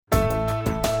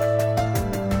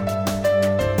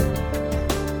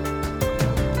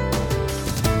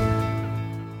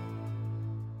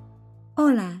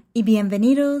y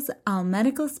bienvenidos al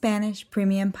Medical Spanish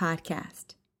Premium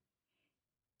Podcast.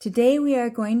 Today we are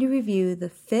going to review the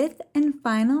fifth and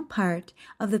final part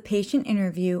of the patient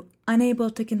interview Unable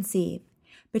to Conceive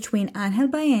between Ángel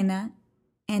Baena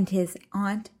and his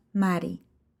Aunt Mari.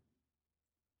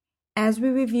 As we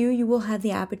review, you will have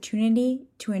the opportunity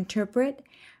to interpret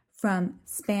from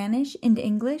Spanish into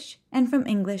English and from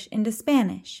English into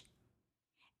Spanish,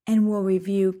 and we'll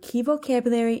review key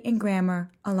vocabulary and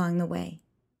grammar along the way.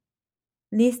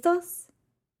 ¿Listos?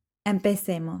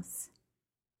 Empecemos.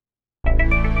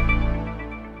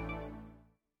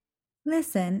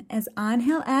 Listen as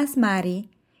Ángel asks Mari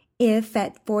if,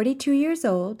 at 42 years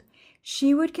old,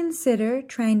 she would consider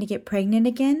trying to get pregnant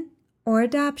again or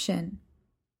adoption.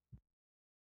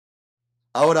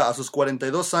 Ahora, a sus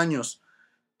 42 años,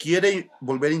 ¿quiere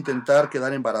volver a intentar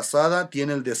quedar embarazada?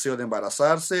 ¿Tiene el deseo de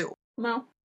embarazarse? No,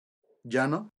 ¿Ya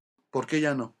no? ¿Por qué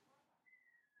ya no?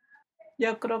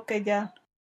 yo creo que ya.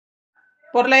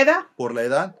 ¿Por la edad? ¿Por la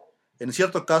edad? En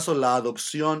cierto caso, la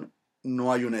adopción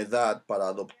no hay una edad para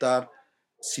adoptar.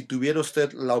 Si tuviera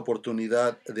usted la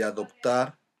oportunidad de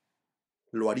adoptar,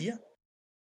 ¿lo haría?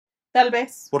 Tal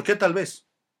vez. ¿Por qué tal vez?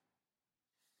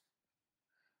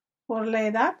 ¿Por la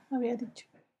edad? Había dicho.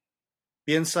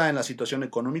 ¿Piensa en la situación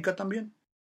económica también?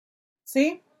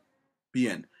 ¿Sí?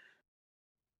 Bien.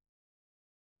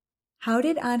 How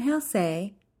did Ángel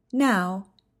say,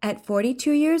 now, at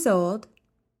 42 years old,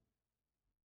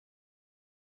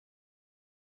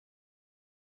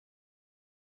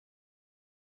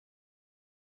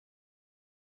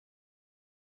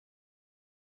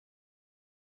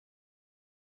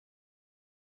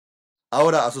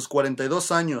 Ahora, a sus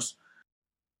 42 años,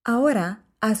 ahora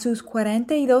a sus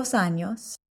 42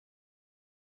 años?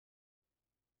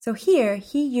 So here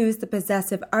he used the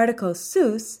possessive article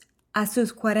sus, a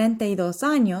sus 42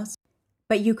 años,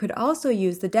 but you could also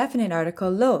use the definite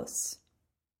article los.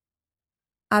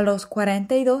 A los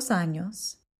 42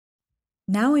 años.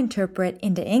 Now interpret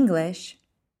into English.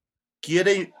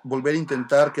 ¿quiere volver a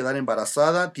intentar quedar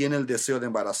embarazada? ¿Tiene el deseo de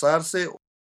embarazarse?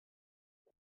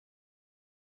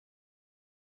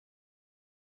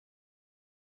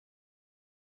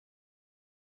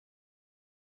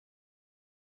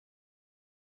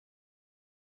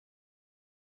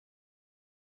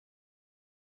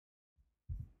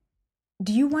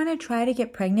 Do you want to try to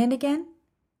get pregnant again?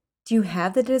 Do you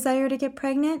have the desire to get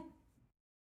pregnant?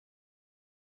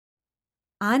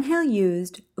 Ángel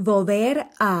used volver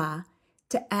a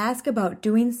to ask about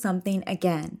doing something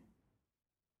again.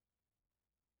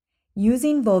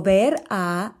 Using volver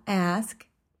a, ask,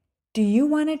 do you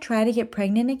want to try to get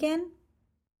pregnant again?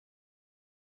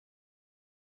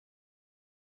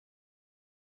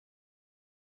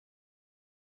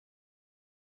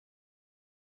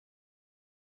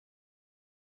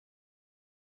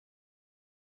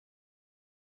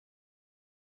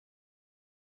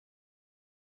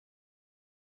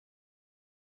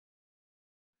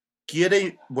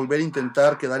 ¿Quiere volver a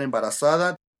intentar quedar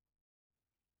embarazada?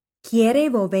 ¿Quiere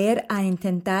volver a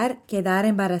intentar quedar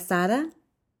embarazada?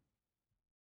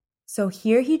 So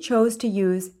here he chose to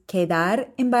use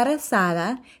quedar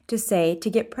embarazada to say to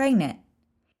get pregnant.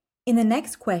 In the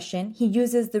next question, he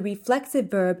uses the reflexive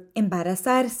verb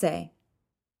embarazarse.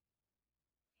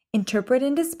 Interpret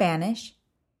into Spanish.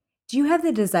 Do you have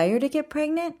the desire to get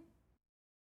pregnant?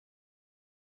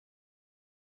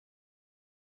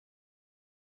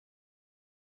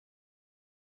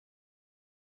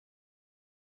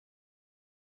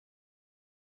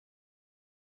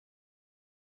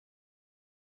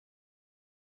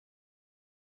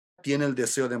 ¿Tiene el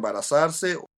deseo de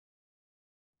embarazarse?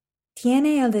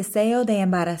 ¿Tiene el deseo de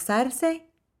embarazarse?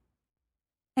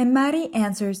 And Mari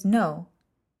answers no.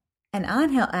 And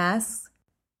Ángel asks,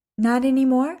 not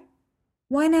anymore?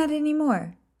 Why not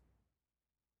anymore?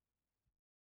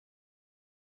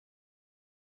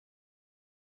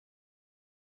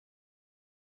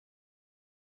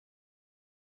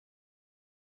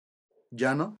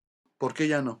 ¿Ya no? ¿Por qué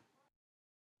ya no?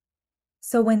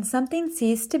 So when something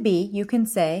ceases to be, you can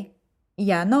say,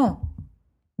 ya no,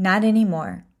 not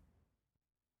anymore.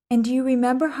 And do you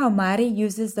remember how Mari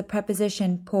uses the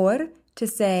preposition por to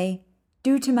say,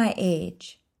 due to my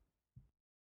age?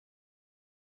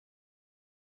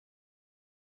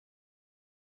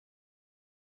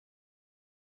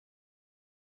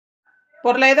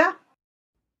 ¿Por la edad?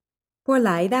 Por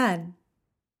la edad.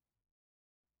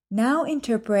 Now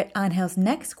interpret Angel's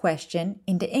next question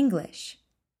into English.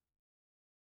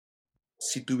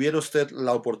 Si tuviera usted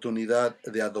la oportunidad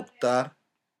de adoptar,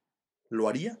 ¿lo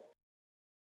haría?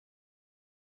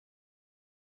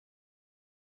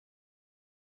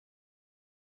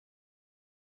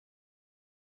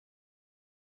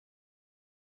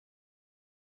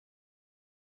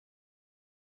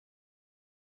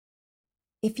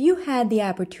 If you had the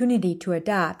opportunity to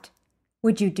adopt,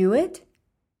 would you do it?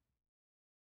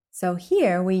 So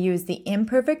here we use the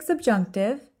imperfect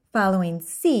subjunctive following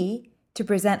si to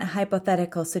present a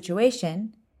hypothetical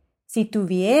situation, si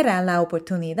tuviera la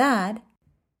oportunidad,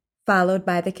 followed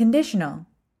by the conditional,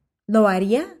 ¿lo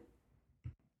haría?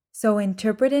 So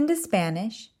interpret into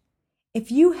Spanish,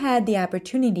 if you had the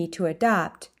opportunity to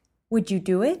adopt, would you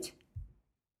do it?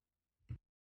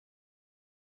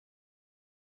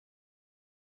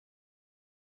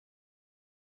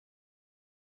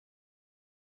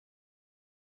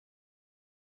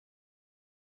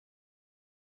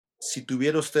 Si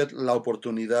tuviera usted la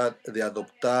oportunidad de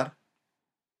adoptar,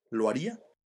 ¿lo haría?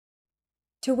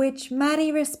 To which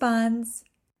Mari responds,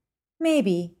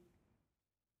 maybe.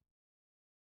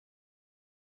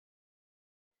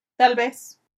 Tal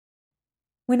vez.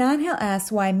 When Angel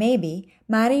asks why maybe,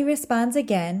 Mari responds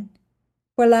again,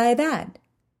 por la edad.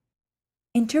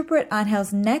 Interpret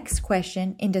Angel's next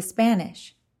question into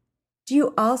Spanish. Do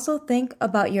you also think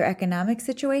about your economic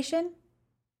situation?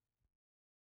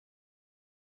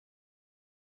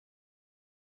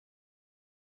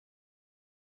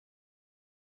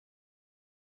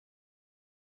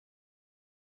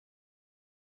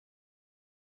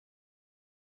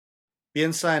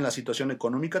 ¿Piensa en la situación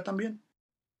económica también?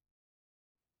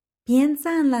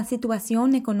 ¿Piensa en la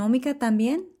situación económica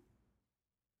también?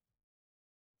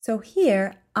 So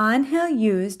here, Angel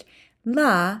used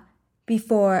la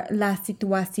before la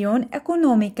situación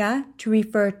económica to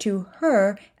refer to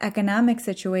her economic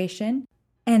situation,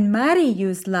 and Mari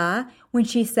used la when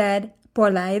she said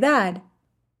por la edad,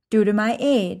 due to my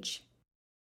age.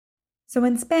 So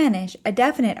in Spanish, a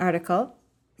definite article,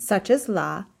 such as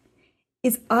la,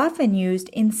 is often used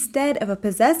instead of a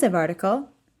possessive article,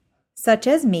 such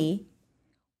as me,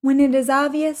 when it is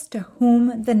obvious to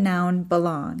whom the noun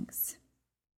belongs.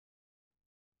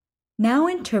 Now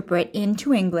interpret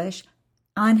into English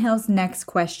Angel's next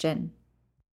question.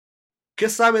 ¿Qué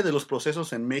sabe de los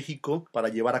procesos en México para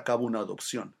llevar a cabo una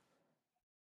adopción?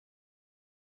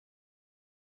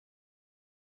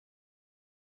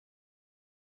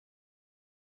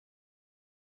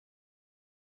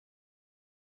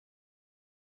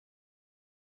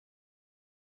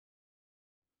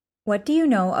 What do you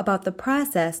know about the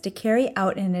process to carry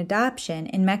out an adoption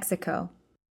in Mexico?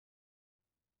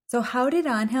 So how did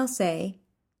Angel say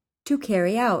to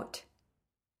carry out?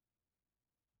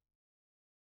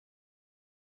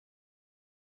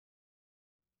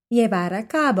 Llevar a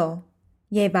cabo.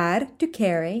 Llevar, to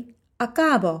carry, a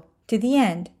cabo, to the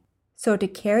end. So to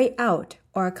carry out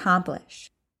or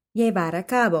accomplish. Llevar a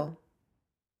cabo.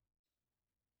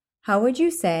 How would you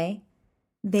say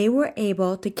they were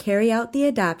able to carry out the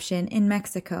adoption in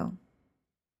Mexico?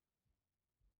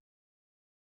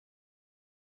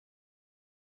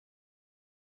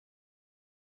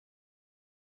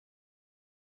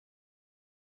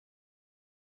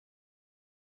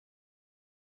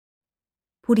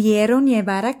 Pudieron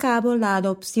llevar a cabo la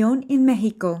adopción en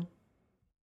México.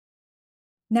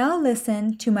 Now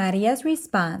listen to Maria's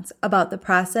response about the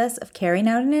process of carrying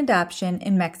out an adoption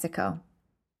in Mexico.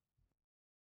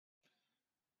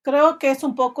 Creo que es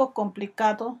un poco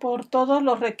complicado por todos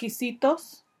los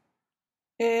requisitos.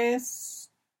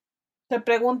 Se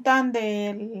preguntan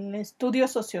del estudio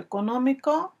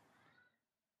socioeconómico,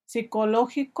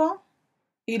 psicológico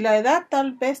y la edad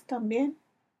tal vez también.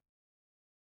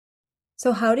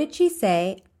 So how did she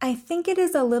say, I think it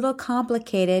is a little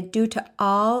complicated due to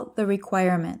all the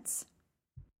requirements?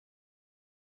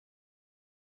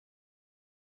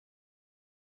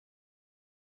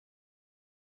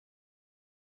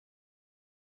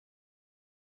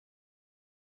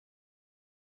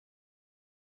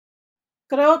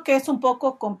 Creo que es un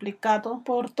poco complicado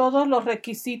por todos los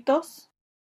requisitos.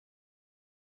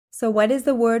 So what is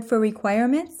the word for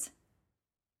requirements?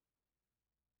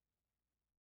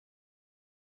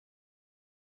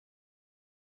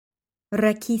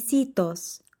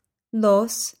 Requisitos.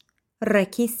 Los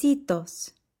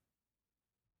requisitos.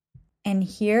 And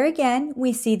here again,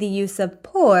 we see the use of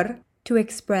por to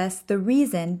express the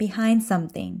reason behind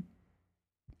something.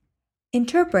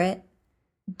 Interpret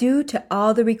due to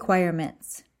all the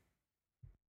requirements.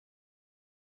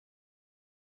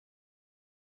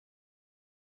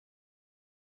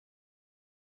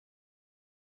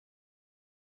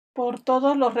 Por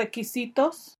todos los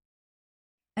requisitos.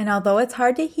 And although it's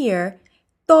hard to hear,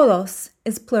 todos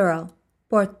is plural.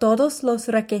 Por todos los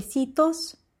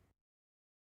requisitos.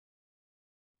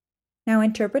 Now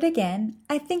interpret again.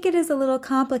 I think it is a little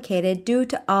complicated due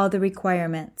to all the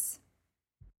requirements.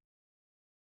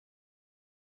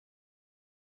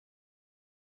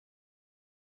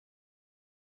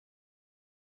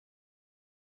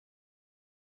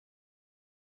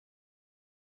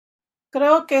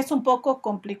 Creo que es un poco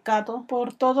complicado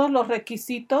por todos los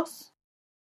requisitos.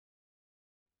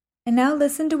 And now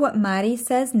listen to what Mari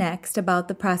says next about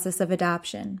the process of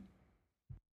adoption.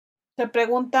 Se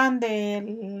preguntan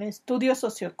del estudio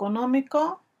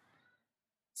socioeconómico,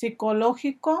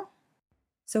 psicológico.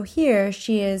 So here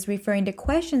she is referring to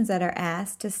questions that are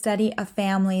asked to study a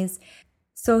family's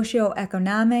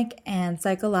socioeconomic and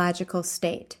psychological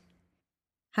state.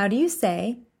 How do you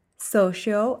say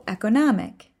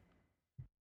socioeconomic?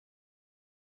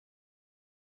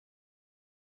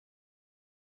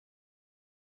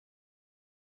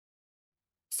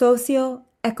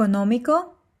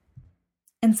 Socioeconómico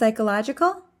and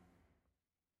psychological?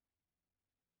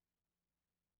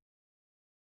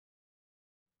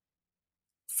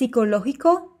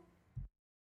 Psicológico?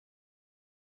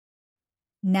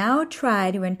 Now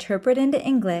try to interpret into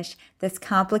English this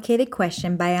complicated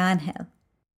question by Ángel.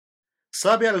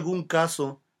 ¿Sabe algún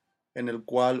caso en el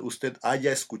cual usted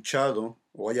haya escuchado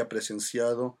o haya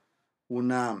presenciado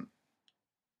una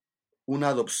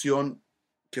adopción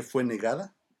que fue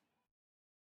negada?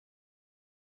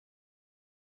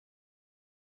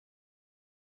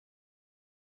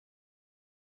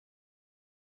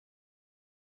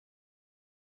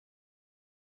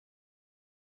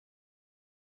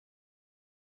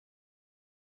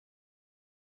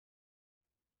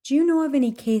 Do you know of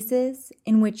any cases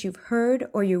in which you've heard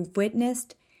or you've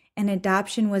witnessed an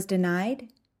adoption was denied?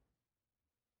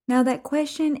 Now that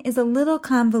question is a little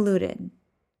convoluted,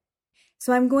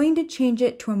 so I'm going to change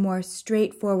it to a more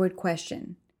straightforward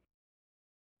question.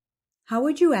 How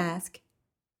would you ask,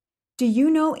 do you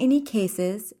know any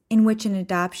cases in which an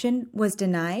adoption was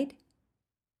denied?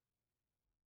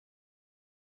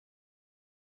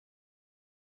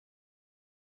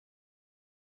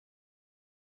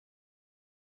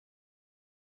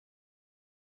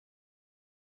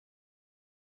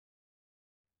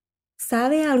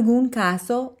 ¿Sabe algún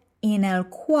caso en el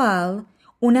cual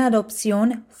una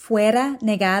adopción fuera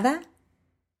negada?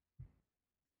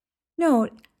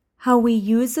 Note how we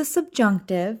use the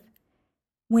subjunctive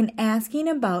when asking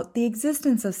about the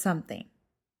existence of something.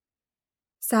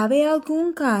 ¿Sabe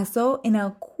algún caso en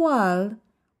el cual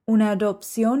una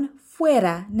adopción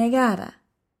fuera negada?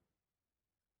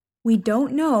 We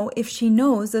don't know if she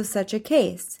knows of such a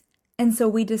case, and so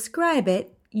we describe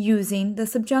it using the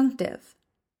subjunctive.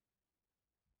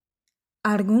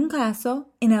 Algún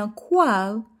caso en el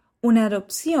cual una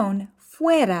adopción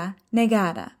fuera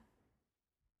negada.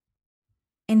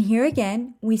 And here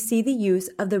again, we see the use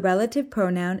of the relative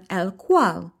pronoun el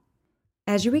cual.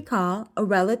 As you recall, a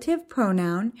relative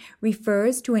pronoun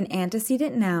refers to an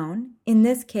antecedent noun, in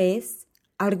this case,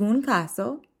 algún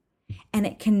caso, and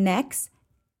it connects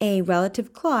a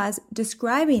relative clause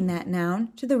describing that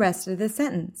noun to the rest of the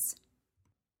sentence.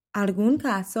 Algún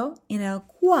caso en el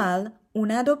cual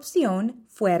una adopción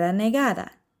fuera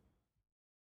negada.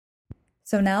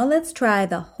 So now let's try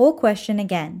the whole question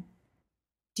again.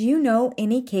 Do you know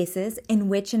any cases in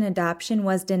which an adoption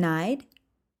was denied?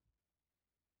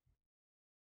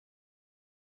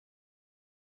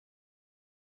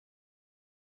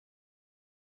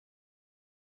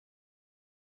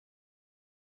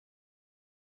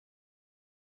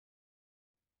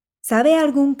 ¿Sabe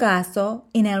algún caso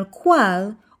en el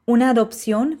cual una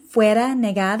adopción fuera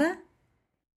negada?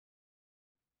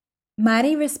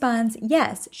 Mari responds,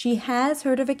 yes, she has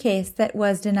heard of a case that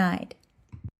was denied.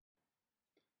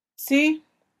 Sí,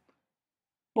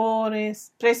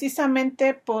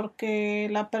 precisamente porque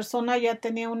la persona ya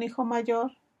tenía un hijo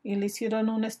mayor y le hicieron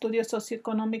un estudio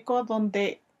socioeconómico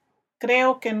donde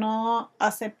creo que no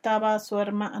aceptaba a su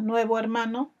nuevo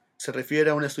hermano. ¿Se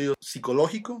refiere a un estudio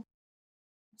psicológico?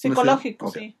 Psicológico,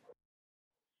 Okay. sí.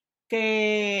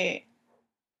 Que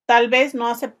tal vez no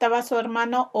aceptaba a su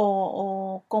hermano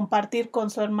o compartir con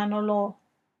su hermano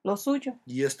lo suyo.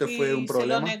 ¿Y este fue un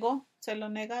problema? Se lo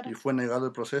negaron. ¿Y fue negado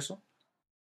el proceso?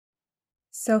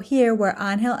 So here where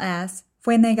Ángel asks,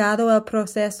 ¿fue negado el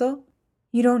proceso?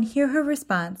 You don't hear her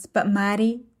response, but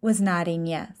Mari was nodding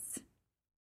yes.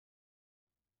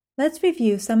 Let's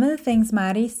review some of the things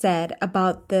Mari said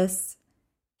about this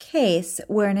case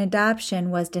where an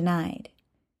adoption was denied.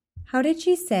 How did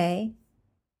she say?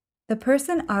 The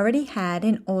person already had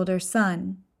an older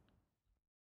son.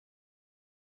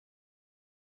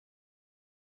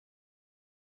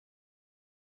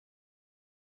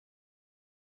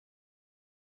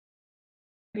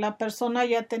 La persona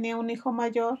ya tenía un hijo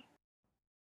mayor.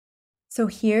 So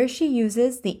here she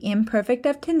uses the imperfect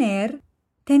of tener,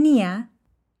 tenía,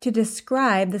 to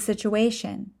describe the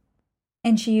situation.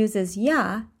 And she uses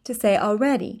ya to say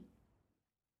already.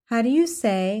 How do you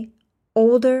say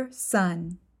older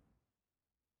son?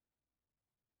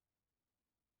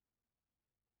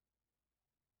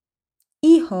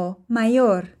 hijo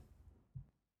mayor.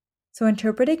 So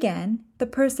interpret again, the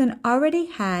person already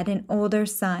had an older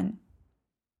son.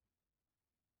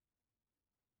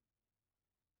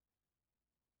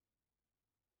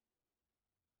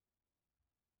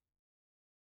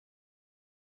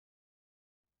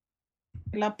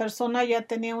 La persona ya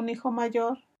tenía un hijo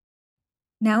mayor.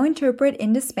 Now interpret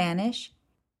into Spanish.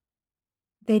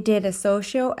 They did a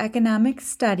socioeconomic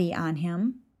study on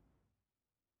him.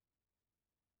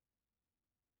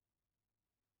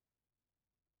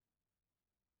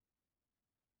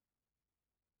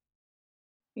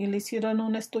 Y le hicieron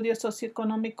un estudio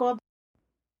socioeconómico.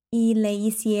 Y le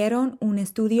hicieron un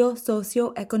estudio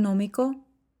socioeconómico,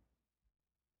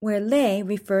 where le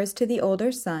refers to the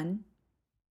older son.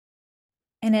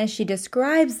 And as she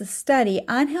describes the study,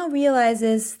 Angel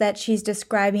realizes that she's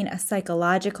describing a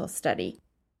psychological study,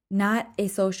 not a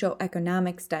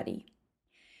socioeconomic study.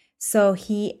 So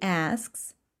he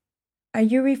asks, "Are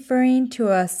you referring to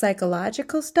a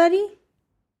psychological study?"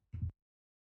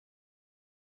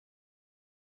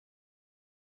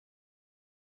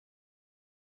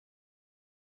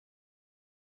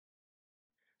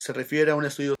 ¿Se refiere a un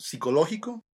estudio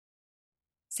psicológico?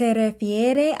 ¿Se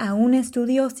refiere a un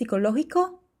estudio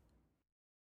psicológico?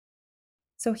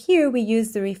 So here we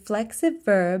use the reflexive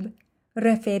verb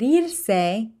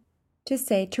referirse to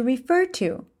say to refer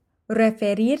to.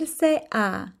 Referirse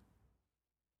a.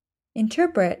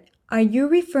 Interpret, are you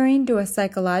referring to a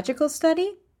psychological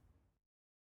study?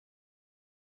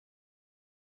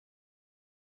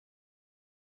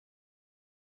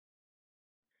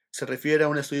 ¿Se refiere a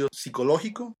un estudio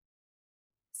psicológico?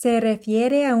 ¿Se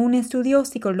refiere a un estudio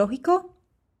psicológico?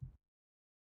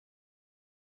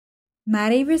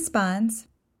 Mari responds,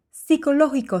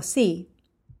 psicológico sí,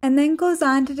 and then goes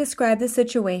on to describe the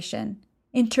situation.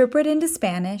 Interpret into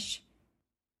Spanish.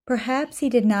 Perhaps he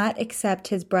did not accept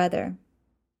his brother.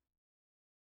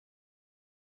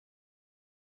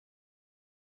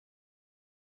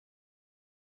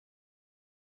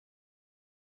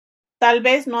 Tal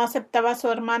vez no aceptaba a su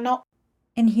hermano.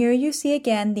 And here you see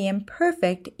again the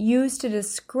imperfect used to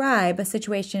describe a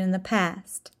situation in the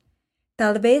past.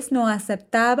 Tal vez no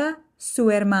aceptaba su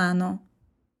hermano.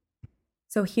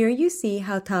 So here you see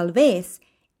how tal vez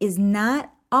is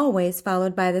not always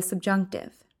followed by the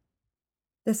subjunctive.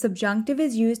 The subjunctive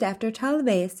is used after tal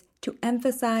vez to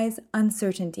emphasize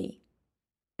uncertainty.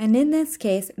 And in this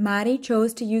case, Mari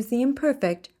chose to use the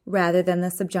imperfect rather than the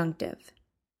subjunctive.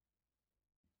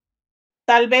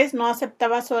 Tal vez no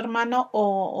aceptaba a su hermano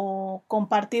o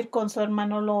compartir con su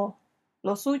hermano lo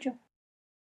suyo.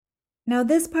 Now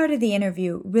this part of the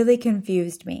interview really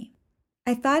confused me.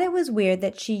 I thought it was weird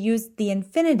that she used the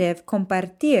infinitive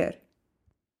compartir.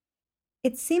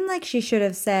 It seemed like she should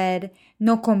have said,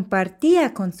 no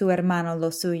compartía con su hermano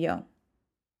lo suyo.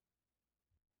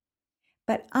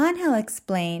 But Ángel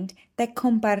explained that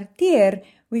compartir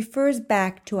refers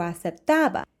back to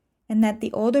aceptaba, and that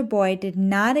the older boy did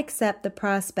not accept the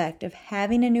prospect of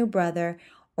having a new brother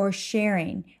or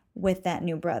sharing with that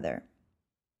new brother.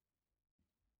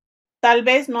 Tal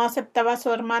vez no aceptaba a su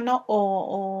hermano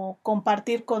o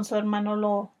compartir con su hermano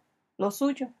lo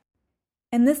suyo.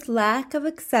 And this lack of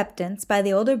acceptance by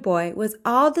the older boy was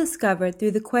all discovered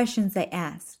through the questions they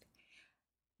asked.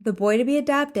 The boy to be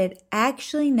adopted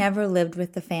actually never lived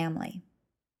with the family.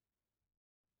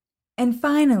 And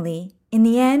finally, in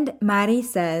the end, Mari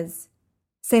says,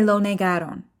 se lo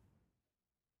negaron,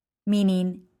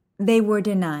 meaning they were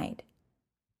denied,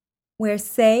 where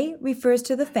se refers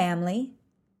to the family,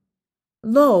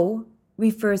 lo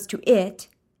refers to it,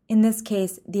 in this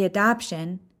case the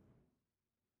adoption,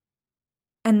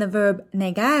 and the verb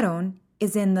negaron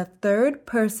is in the third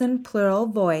person plural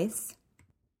voice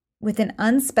with an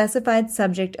unspecified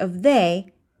subject of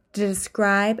they to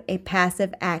describe a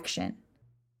passive action.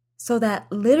 So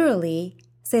that literally,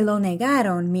 se lo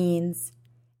negaron means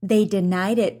they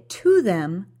denied it to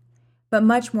them, but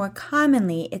much more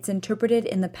commonly it's interpreted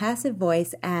in the passive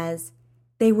voice as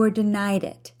they were denied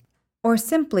it, or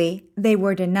simply they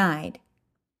were denied.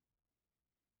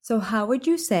 So how would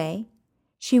you say,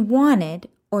 she wanted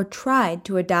or tried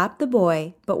to adopt the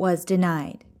boy but was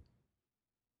denied?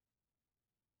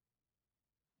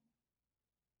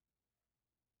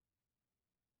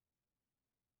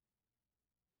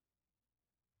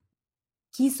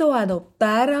 Quiso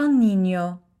adoptar al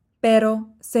niño, pero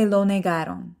se lo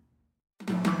negaron.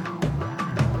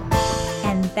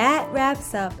 And that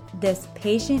wraps up this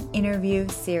patient interview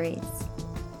series.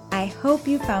 I hope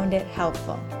you found it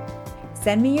helpful.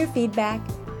 Send me your feedback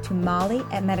to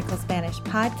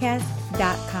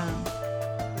molly@medicalspanishpodcast.com.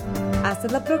 Hasta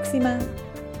la próxima.